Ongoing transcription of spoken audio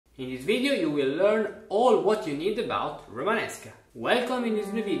In this video you will learn all what you need about Romanesca. Welcome in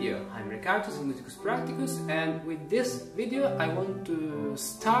this new video. I'm Riccardo, Musicus Practicus, and with this video I want to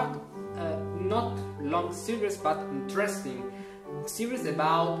start a not long series but interesting series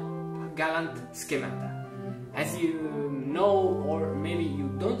about Galant schemata. As you know, or maybe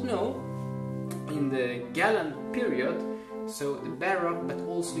you don't know, in the Galant period, so the Baroque, but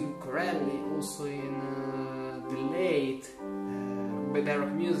also in Corelli, also in the late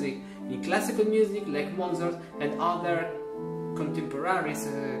Baroque music, in classical music like Mozart and other contemporary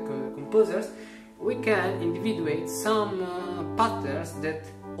composers, we can individuate some patterns that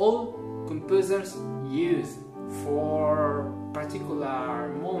all composers use for particular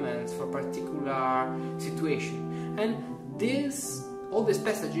moments, for particular situation, and all these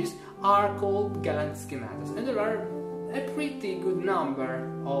passages are called Galant schematas, and there are a pretty good number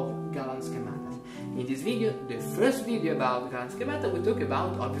of Galant schematas. In this video, the first video about Galant schemata, we talk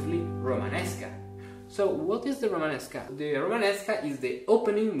about obviously Romanesca. So what is the Romanesca? The Romanesca is the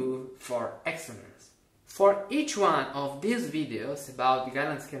opening move for excellence. For each one of these videos about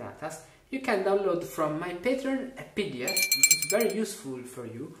Galant schematas, you can download from my Patreon a PDF, which is very useful for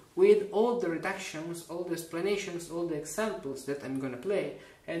you, with all the reductions, all the explanations, all the examples that I'm gonna play,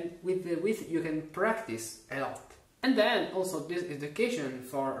 and with you can practice a lot. And then also this is the occasion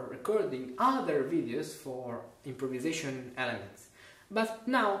for recording other videos for improvisation elements. But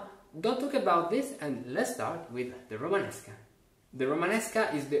now, don't talk about this and let's start with the Romanesca. The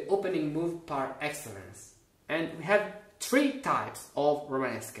Romanesca is the opening move par excellence. And we have three types of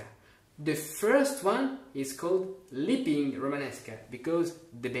Romanesca. The first one is called leaping Romanesca, because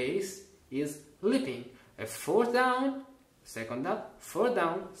the bass is leaping. A fourth down, second up, fourth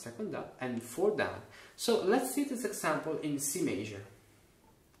down, second up, and fourth down. So let's see this example in C major.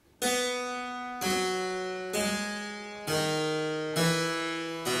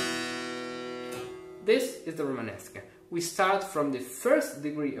 This is the Romanesca. We start from the first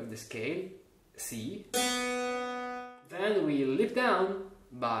degree of the scale, C, then we leap down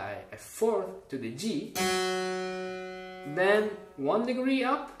by a fourth to the G, then 1 degree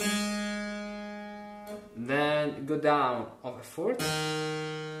up, then go down of a fourth,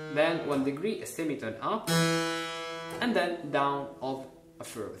 then 1 degree a semitone up, and then down of a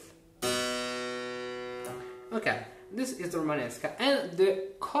fourth. Okay, this is the Romanesca, and the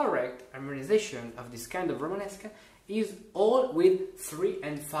correct harmonization of this kind of Romanesca is all with 3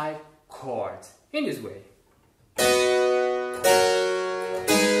 and 5 chords, in this way.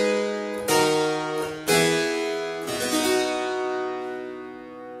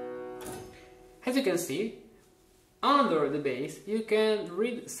 As you can see, under the bass you can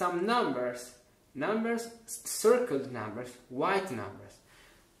read some numbers, circled numbers, white numbers.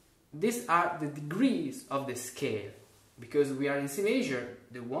 These are the degrees of the scale, because we are in C major,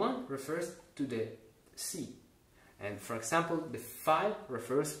 the 1 refers to the C, and for example the 5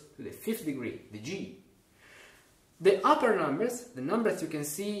 refers to the 5th degree, the G. The upper numbers, the numbers you can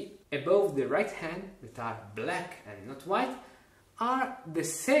see above the right hand, that are black and not white, are the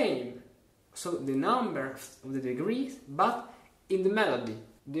same. So the number of the degrees, but in the melody.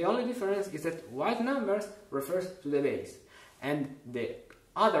 The only difference is that white numbers refers to the bass, and the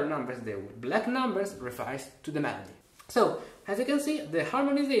other numbers, the black numbers, refers to the melody. So, as you can see, the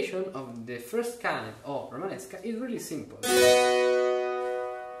harmonization of the first canon of Romanesca is really simple.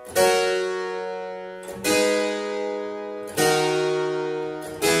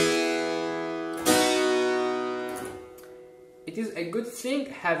 It is a good thing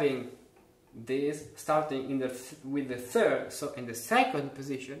having this starting with the third, so in the second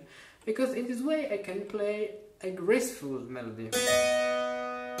position, because in this way I can play a graceful melody.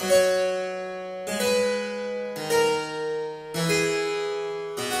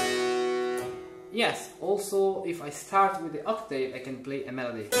 Yes, also if I start with the octave I can play a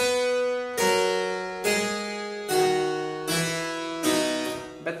melody.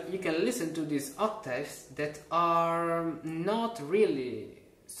 But you can listen to these octaves that are not really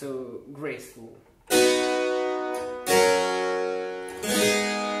so graceful.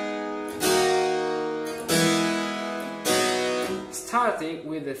 Starting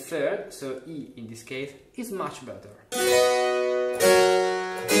with the third, so E in this case, is much better.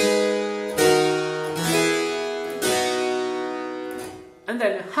 And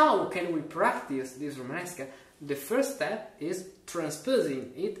then how can we practice this Romanesca? The first step is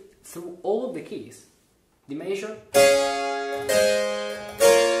transposing it through all the keys. D major,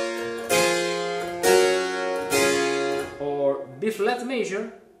 or B flat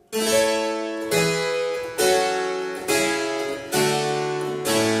major,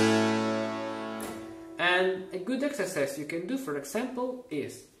 and a good exercise you can do, for example,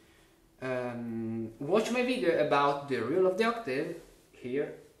 is watch my video about the rule of the octave.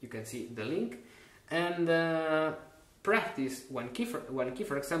 Here you can see the link, and practice one key,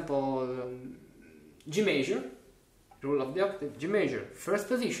 for example, G major, rule of the octave, G major, first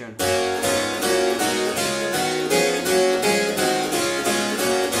position,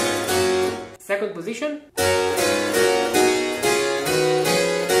 second position,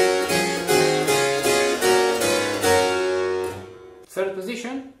 third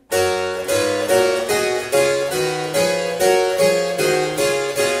position,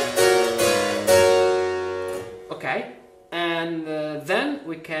 okay, and then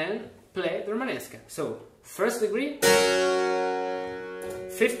we can play the Romanesca. So, first degree,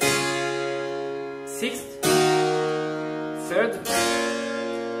 fifth, sixth, third,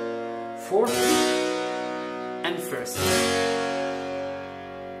 fourth, and first.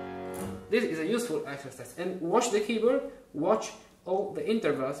 This is a useful exercise, and watch the keyboard, watch all the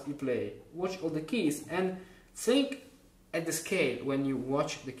intervals you play, watch all the keys, and think at the scale when you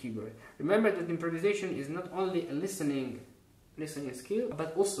watch the keyboard. Remember that improvisation is not only a listening skill,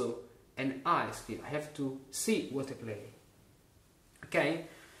 but also an eye skill. I have to see what I play. Okay?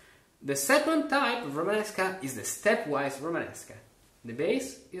 The second type of Romanesca is the stepwise Romanesca. The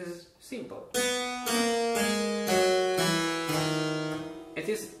bass is simple. It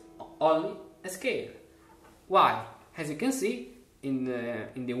is only a scale. Why? As you can see, in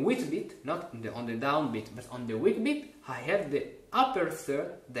the weak beat, not on the down beat, but on the weak beat, I have the upper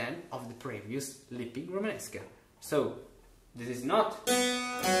third then of the previous leaping Romanesca. So this is not,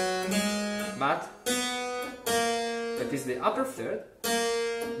 but that is the upper third,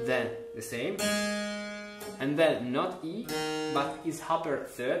 then the same, and then not E, but is upper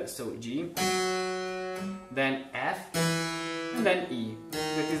third, so G, then F, and then E.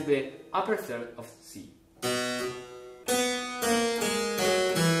 That is the upper third of C.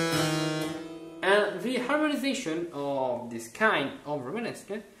 And the harmonization of this kind of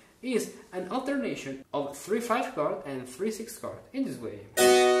Romanesca is an alternation of 3/5 chord and 3/6 chord, in this way.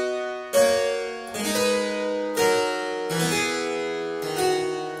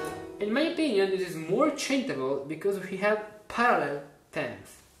 In my opinion, this is more changeable because we have parallel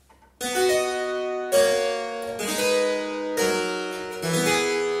tenths.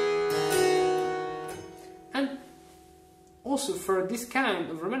 And also for this kind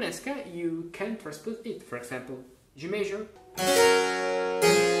of Romanesca, you can transpose it. For example, G major,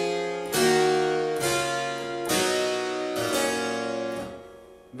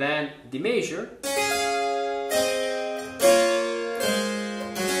 then D major,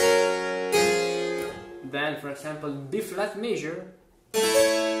 then for example B flat major,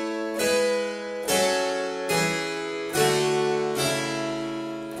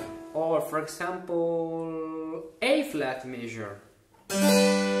 or for example A flat major.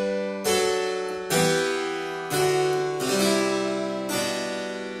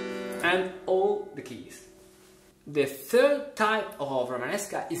 And all the keys. The third type of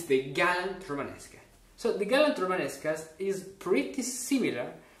Romanesca is the Galant Romanesca. So the Galant Romanesca is pretty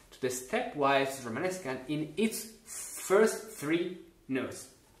similar to the stepwise Romanesca in its first three notes.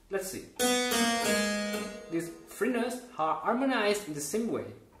 Let's see. These three notes are harmonized in the same way.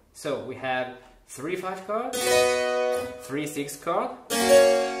 So we have 3/5 chord, 3/6 chord,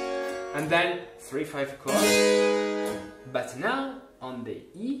 and then 3/5 chord. But now on the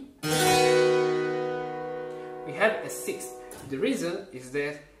E, we have a sixth. The reason is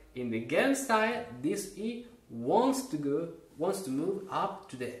that in the Galant style, this E wants to move up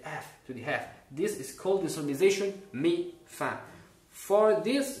to the F, This is called the solmisation mi fa. For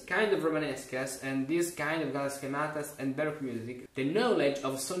this kind of Romanescas and this kind of Galant schematas and Baroque music, the knowledge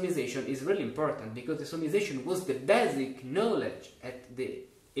of solmisation is really important, because the solmisation was the basic knowledge at the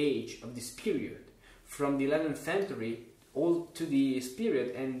age of this period, from the 11th century all to this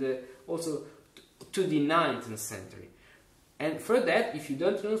period, and also to the 19th century. And for that, if you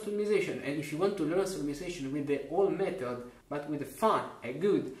don't learn solmisation, and if you want to learn solmisation with the old method, but with a fun, a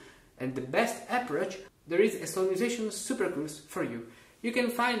good, and the best approach, there is a solmisation supercourse for you. You can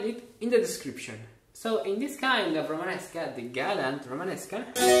find it in the description. So in this kind of Romanesca, the Galant Romanesca,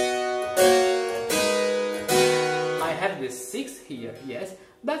 I have the 6th here, yes,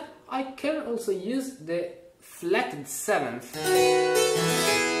 but I can also use the flatted 7th.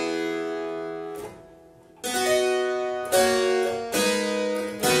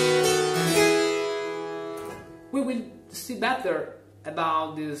 We will see better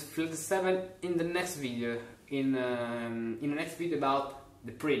about this flatted 7 in the next video, in the next video about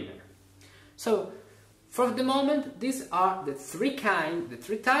the primer. So, for the moment, these are the three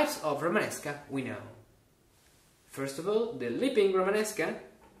types of Romanesca we know. First of all, the leaping Romanesca,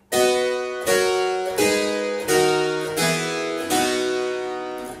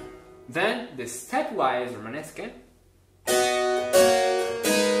 then the Stepwise Romanesca,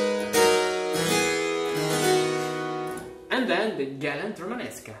 and then the Galant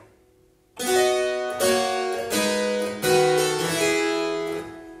Romanesca.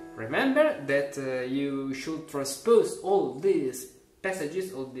 Remember that you should transpose all these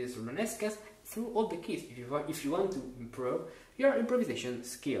passages, all these Romanescas, through all the keys if you want to improve your improvisation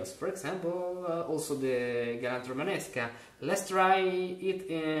skills. For example, also the Galant Romanesca. Let's try it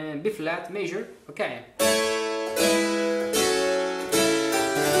in B flat major. Okay.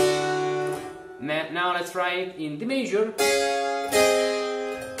 Now let's try it in D major.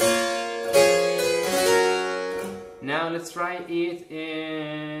 Now let's try it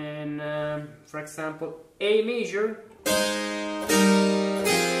in, for example, A major.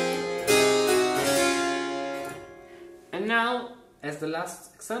 And now, as the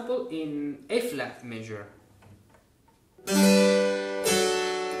last example, in A flat major.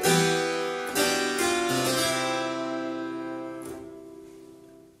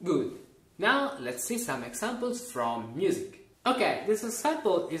 Good. Now let's see some examples from music. Okay, this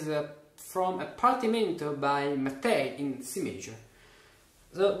example is from a partimento by Mattei in C major.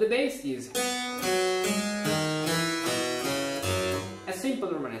 So the bass is a simple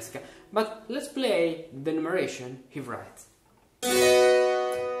Romanesca, but let's play the numeration he writes.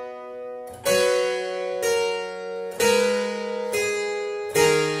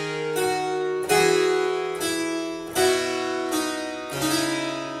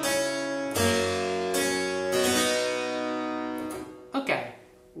 Okay,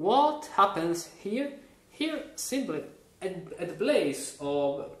 what happens here? Here, simply at the place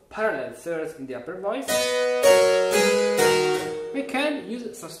of parallel thirds in the upper voice, we can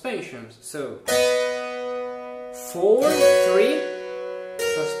use suspensions. So 4-3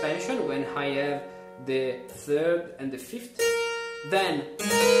 suspension when I have the third and the fifth, then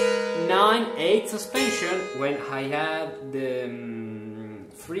 9-8 suspension when I have the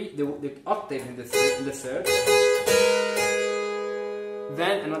the octave in the third.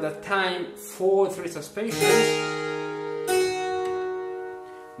 Then another time 4-3 suspensions,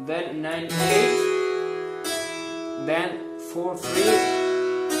 then 9-8, then 4-3,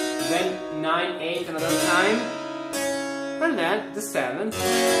 then 9-8 another time, and then the seventh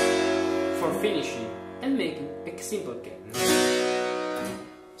for finishing and making a simple cadence.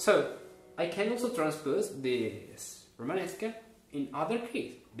 So I can also transpose this Romanesca in other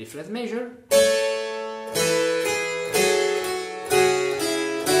keys: B flat major,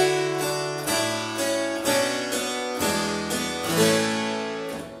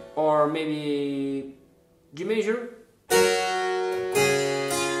 or maybe G major,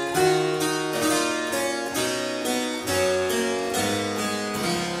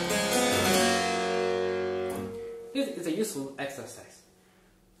 this is a useful exercise.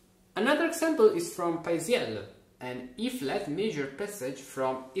 Another example is from Paisiello, an E flat major passage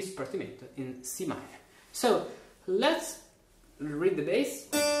from his partimento in C minor. So let's read the bass.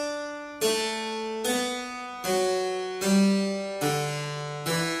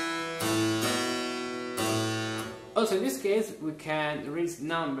 Also, in this case, we can read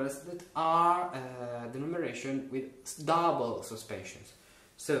numbers that are the numeration with double suspensions.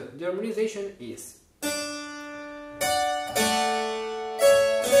 So the harmonization is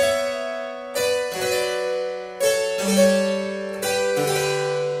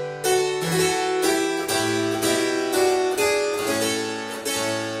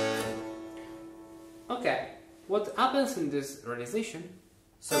okay. What happens in this realization?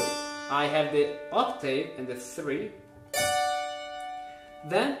 So I have the octave and the 3,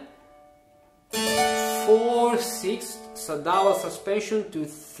 then 4-6, so double suspension to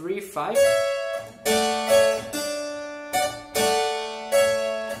 3-5,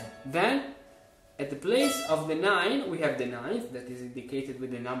 then at the place of the 9 we have the 9th, that is indicated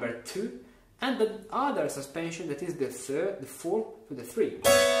with the number 2, and the other suspension, that is the 3rd, the 4th to the 3.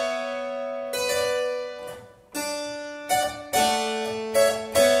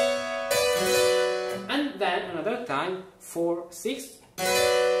 Then another time 4-6,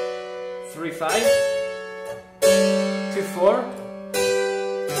 3-5, 2-4,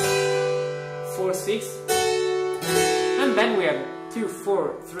 4-6, and then we have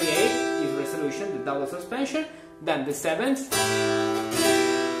 2-4-3-8 is resolution, the double suspension, then the 7th,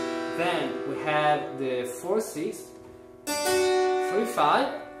 then we have the 4-6,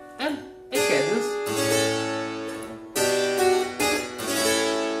 3-5, and a cadence.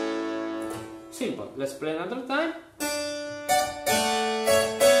 Simple. Let's play another time.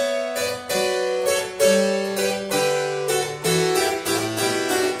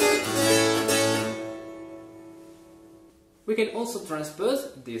 We can also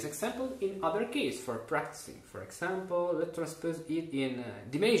transpose this example in other cases for practicing. For example, let's transpose it in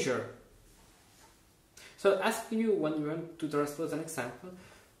D major. So ask you, when you want to transpose an example,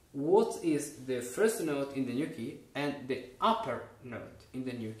 what is the first note in the new key and the upper note in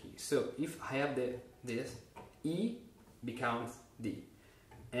the new key. So if I have this, E becomes D,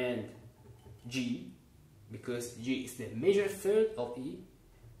 and G, because G is the major third of E,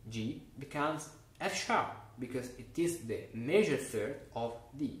 G becomes F sharp, because it is the major third of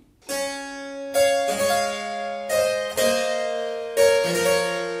D.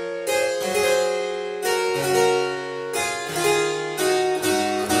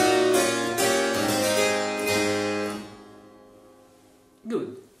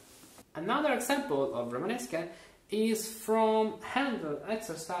 Good. Another example of Romanesca is from Handel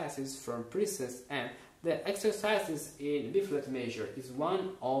exercises from Princess, and the exercises in B flat major is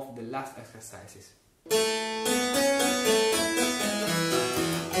one of the last exercises.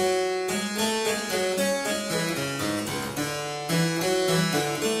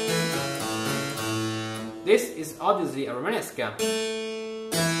 This is obviously a Romanesca.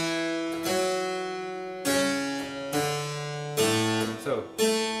 So,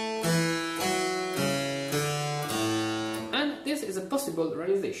 and this is a possible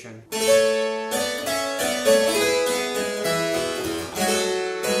realization.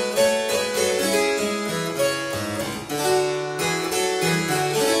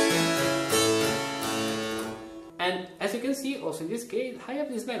 And as you can see, also in this case, I have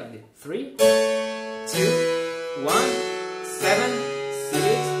this melody: 3, 2, 1, 7,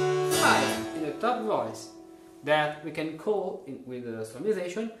 6, 5 in the top voice, that we can call with the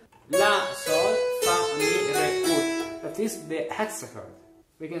solmisation La, Sol, Fa, Mi, Re, Ut. That is the hexachord.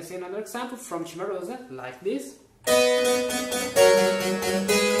 We can see another example from Cimarosa, like this.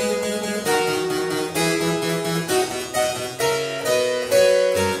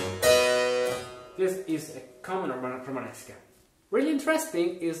 This is a common Romanesca. Really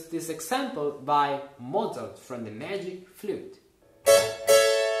interesting is this example by Mozart from the Magic Flute.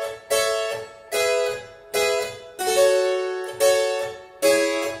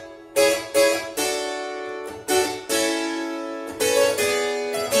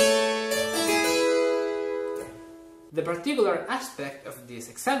 The particular aspect of this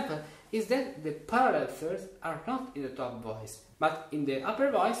example is that the parallel thirds are not in the top voice, but in the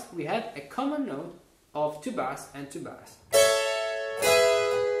upper voice we have a common note of 2 bars and 2 bars.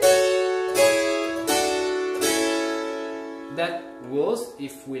 That was,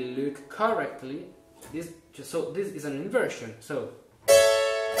 if we look correctly, this is an inversion. So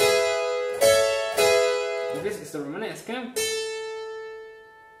this is the Romanesca.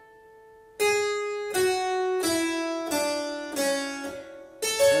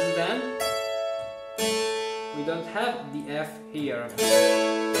 We don't have the F here,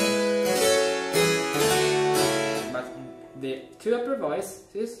 but the 2 upper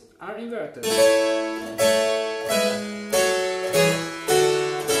voices are inverted.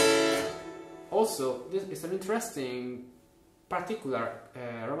 Also, this is an interesting particular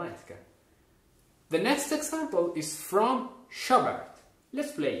Romanesca. The next example is from Schubert.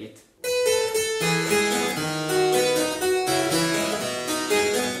 Let's play it.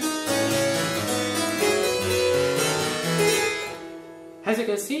 As you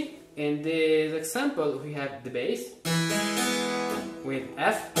can see, in this example we have the bass with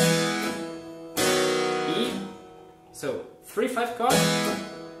F, E, so 3-5 chord,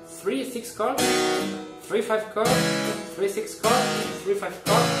 3-6 chord, 3-5 chord, 3-6 chord, 3-5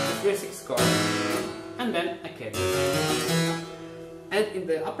 chord, 3-6 chord, and then a cadence. And in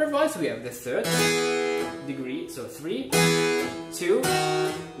the upper voice we have the 3rd degree, so 3, 2,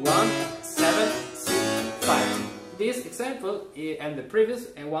 1, 7, 6, 5. This example and the previous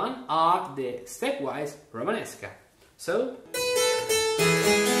one are the stepwise Romanesca. So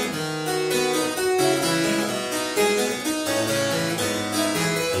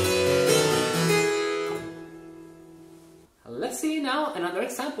let's see now another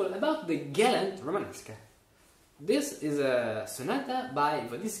example about the Galant Romanesca. This is a sonata by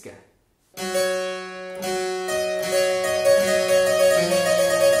Wodiska.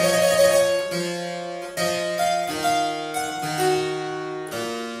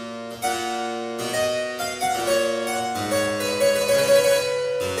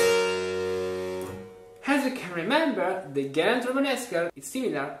 As you can remember, the Galant Romanesca is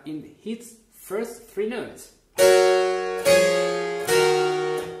similar in its first 3 notes.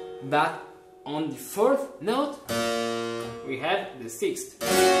 But on the 4th note, we have the 6th,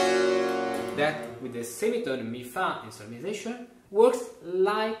 that with the semitone Mi Fa in solmisation works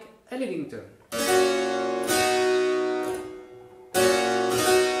like a leading tone.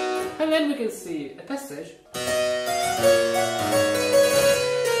 And then we can see a passage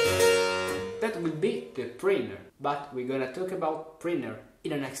that will be the primer, but we're gonna talk about primer in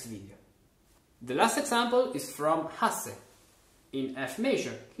the next video. The last example is from Hasse in F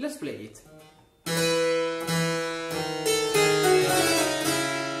major. Let's play it.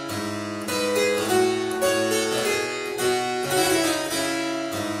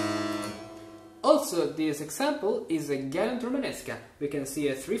 Also, this example is a Galant Romanesca. We can see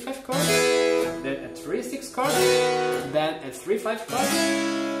a 3-5 chord, then a 3-6 chord, then a 3-5 chord,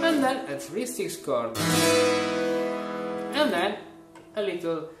 and then a 3-6 chord, and then a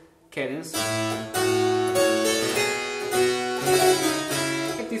little cadence.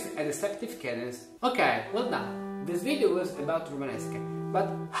 It is a deceptive cadence. Okay, well done. This video was about Romanesca, but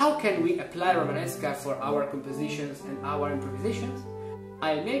how can we apply Romanesca for our compositions and our improvisations?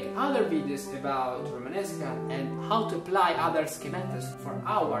 I make other videos about Romanesca and how to apply other schematics for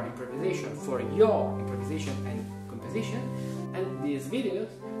our improvisation, for your improvisation and composition, and these videos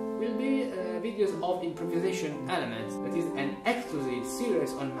will be videos of improvisation elements. That is an exclusive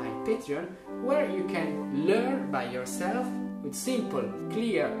series on my Patreon where you can learn by yourself with simple,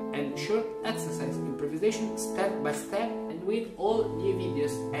 clear and short exercise improvisation step by step and with all new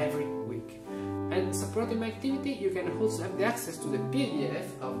videos every week. And supporting my activity, you can also have the access to the PDF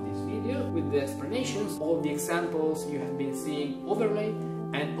of this video with the explanations, all the examples you have been seeing overlaid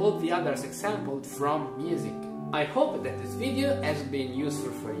and all the others exampled from music. I hope that this video has been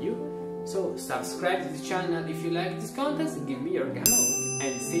useful for you, so subscribe to this channel if you like this content, give me your download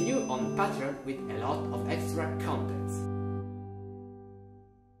and see you on Patreon with a lot of extra contents.